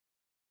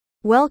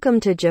Welcome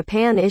to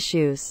Japan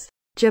Issues.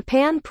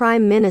 Japan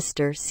Prime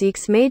Minister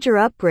seeks major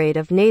upgrade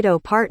of NATO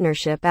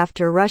partnership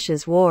after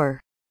Russia's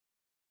war.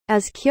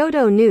 As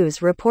Kyodo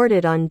News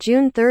reported on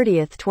June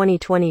 30,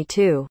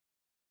 2022,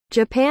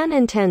 Japan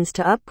intends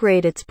to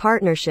upgrade its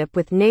partnership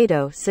with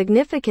NATO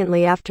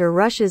significantly after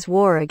Russia's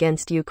war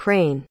against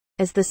Ukraine,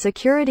 as the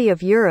security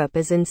of Europe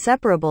is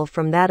inseparable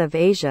from that of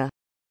Asia.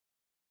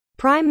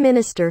 Prime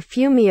Minister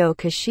Fumio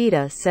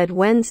Kishida said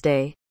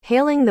Wednesday,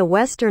 hailing the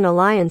Western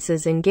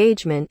alliance's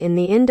engagement in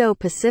the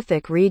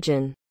Indo-Pacific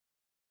region.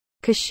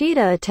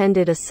 Kishida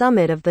attended a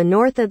summit of the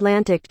North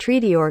Atlantic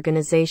Treaty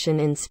Organization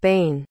in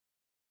Spain.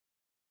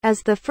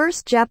 As the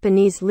first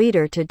Japanese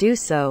leader to do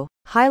so,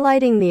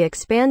 highlighting the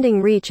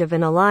expanding reach of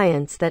an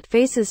alliance that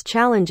faces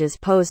challenges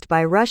posed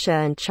by Russia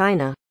and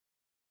China.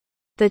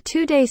 The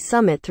two-day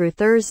summit through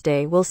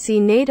Thursday will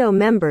see NATO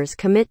members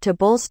commit to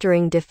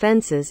bolstering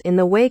defenses in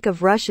the wake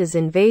of Russia's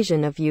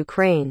invasion of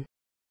Ukraine.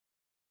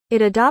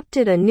 It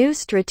adopted a new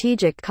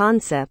strategic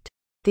concept,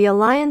 the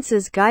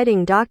alliance's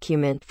guiding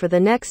document for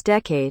the next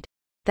decade,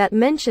 that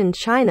mentioned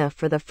China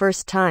for the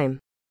first time.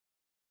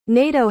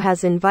 NATO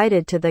has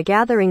invited to the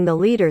gathering the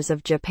leaders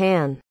of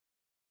Japan,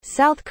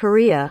 South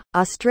Korea,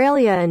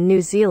 Australia and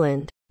New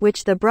Zealand,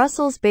 which the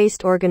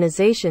Brussels-based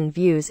organization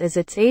views as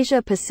its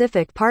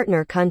Asia-Pacific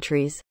partner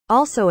countries,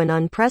 also an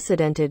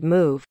unprecedented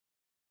move.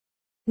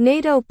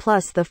 NATO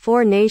plus the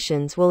four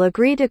nations will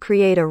agree to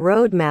create a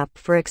roadmap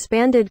for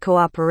expanded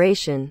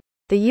cooperation,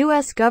 the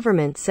U.S.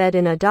 government said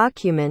in a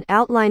document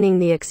outlining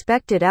the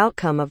expected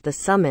outcome of the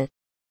summit.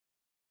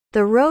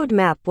 The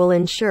roadmap will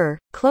ensure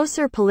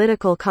closer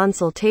political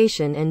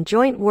consultation and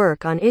joint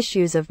work on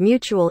issues of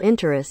mutual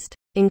interest,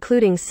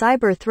 including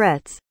cyber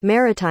threats,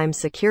 maritime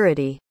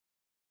security,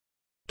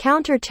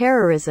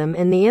 counter-terrorism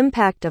and the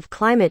impact of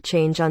climate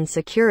change on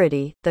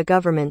security, the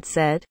government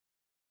said.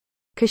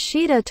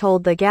 Kishida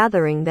told the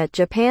gathering that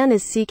Japan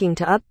is seeking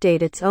to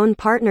update its own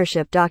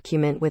partnership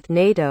document with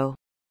NATO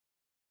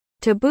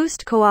to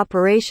boost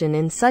cooperation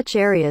in such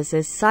areas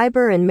as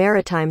cyber and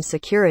maritime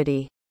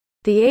security.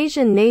 The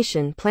Asian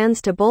nation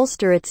plans to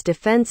bolster its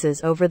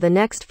defenses over the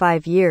next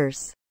 5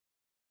 years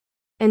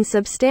and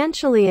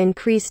substantially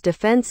increase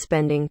defense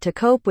spending to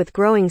cope with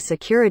growing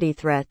security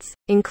threats,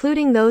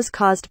 including those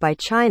caused by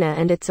China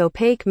and its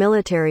opaque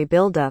military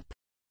buildup.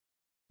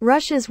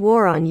 Russia's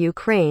war on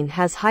Ukraine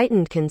has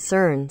heightened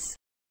concerns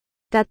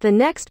that the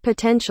next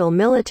potential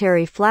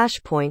military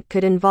flashpoint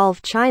could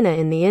involve China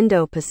in the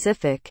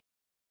Indo-Pacific.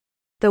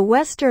 The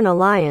Western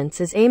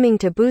Alliance is aiming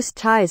to boost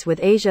ties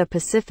with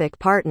Asia-Pacific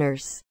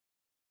partners.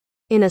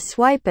 In a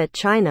swipe at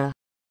China,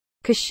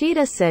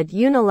 Kishida said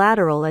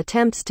unilateral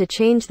attempts to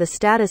change the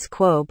status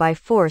quo by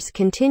force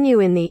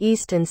continue in the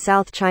East and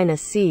South China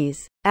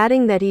Seas,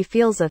 adding that he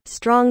feels a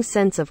strong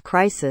sense of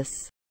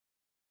crisis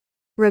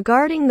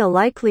regarding the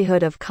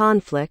likelihood of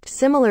conflict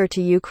similar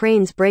to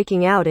Ukraine's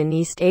breaking out in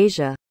East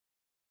Asia.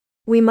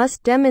 We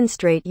must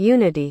demonstrate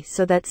unity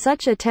so that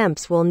such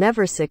attempts will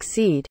never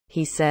succeed,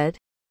 he said.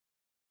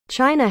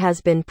 China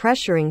has been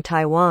pressuring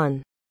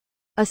Taiwan,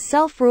 a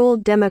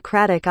self-ruled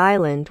democratic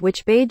island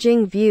which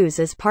Beijing views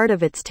as part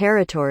of its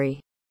territory.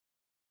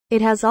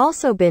 It has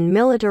also been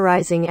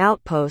militarizing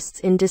outposts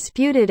in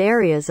disputed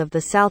areas of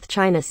the South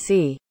China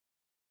Sea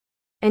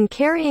and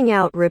carrying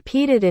out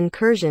repeated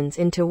incursions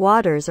into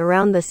waters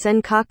around the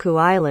Senkaku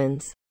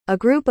Islands, a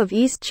group of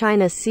East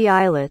China Sea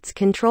islets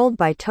controlled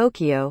by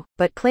Tokyo,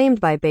 but claimed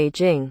by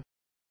Beijing.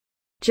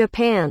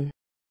 Japan,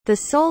 the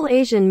sole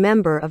Asian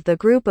member of the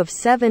group of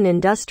 7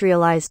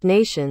 industrialized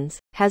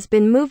nations, has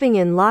been moving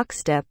in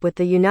lockstep with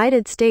the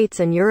United States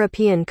and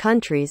European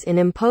countries in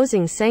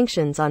imposing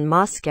sanctions on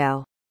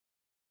Moscow,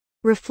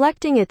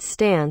 reflecting its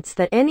stance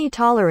that any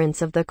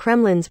tolerance of the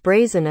Kremlin's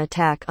brazen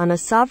attack on a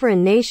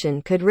sovereign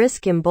nation could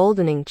risk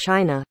emboldening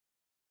China.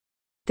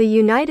 The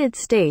United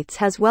States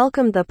has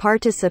welcomed the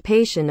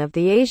participation of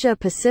the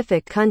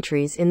Asia-Pacific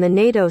countries in the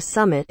NATO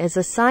summit as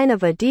a sign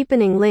of a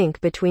deepening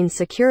link between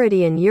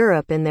security in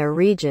Europe and their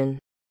region,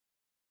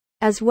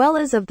 as well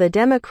as of the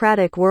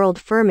democratic world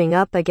firming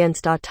up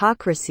against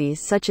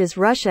autocracies such as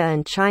Russia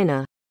and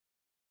China.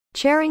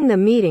 Chairing the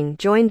meeting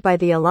joined by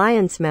the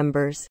alliance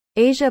members,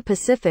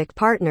 Asia-Pacific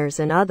partners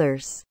and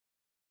others.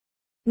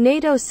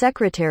 NATO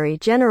Secretary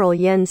General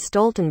Jens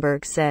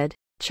Stoltenberg said,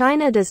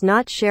 China does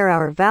not share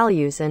our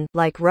values and,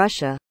 like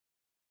Russia,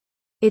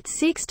 it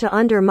seeks to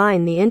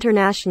undermine the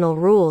international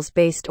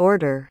rules-based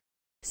order.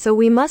 So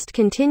we must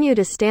continue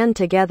to stand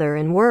together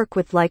and work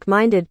with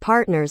like-minded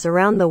partners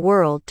around the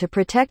world to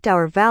protect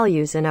our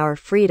values and our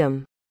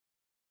freedom,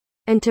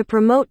 and to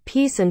promote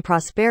peace and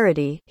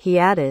prosperity, he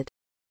added.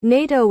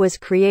 NATO was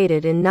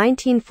created in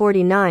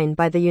 1949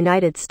 by the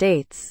United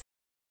States,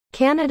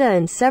 Canada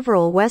and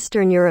several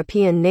Western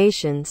European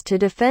nations to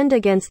defend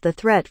against the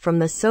threat from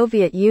the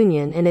Soviet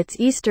Union and its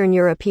Eastern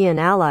European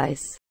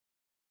allies.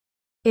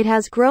 It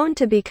has grown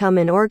to become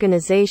an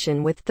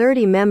organization with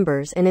 30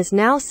 members and is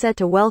now set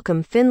to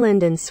welcome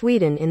Finland and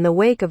Sweden in the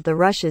wake of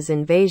Russia's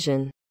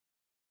invasion.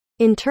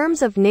 In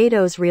terms of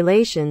NATO's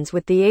relations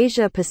with the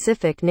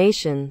Asia-Pacific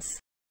nations,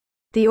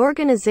 The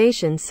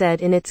organization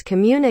said in its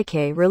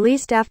communiqué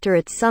released after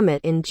its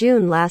summit in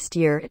June last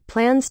year it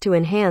plans to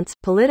enhance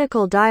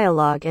political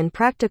dialogue and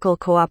practical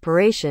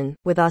cooperation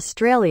with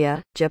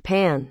Australia,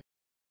 Japan,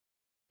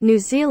 New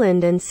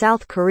Zealand and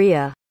South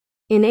Korea.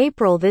 In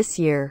April this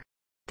year,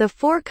 the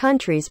four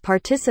countries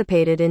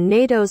participated in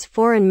NATO's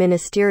foreign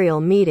ministerial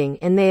meeting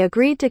and they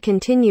agreed to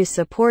continue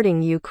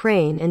supporting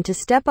Ukraine and to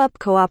step up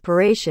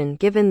cooperation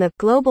given the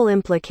global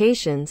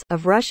implications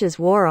of Russia's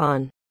war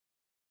on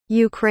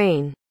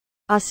Ukraine.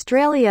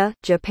 Australia,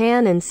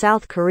 Japan and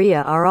South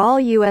Korea are all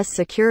U.S.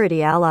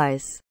 security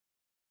allies.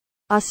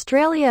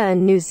 Australia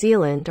and New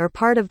Zealand are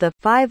part of the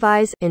Five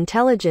Eyes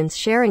intelligence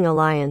sharing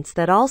alliance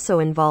that also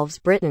involves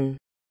Britain,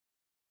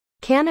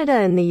 Canada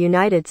and the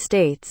United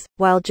States,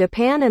 while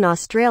Japan and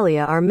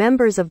Australia are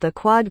members of the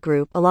Quad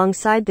Group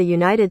alongside the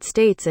United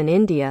States and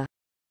India.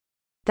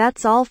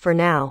 That's all for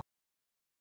now.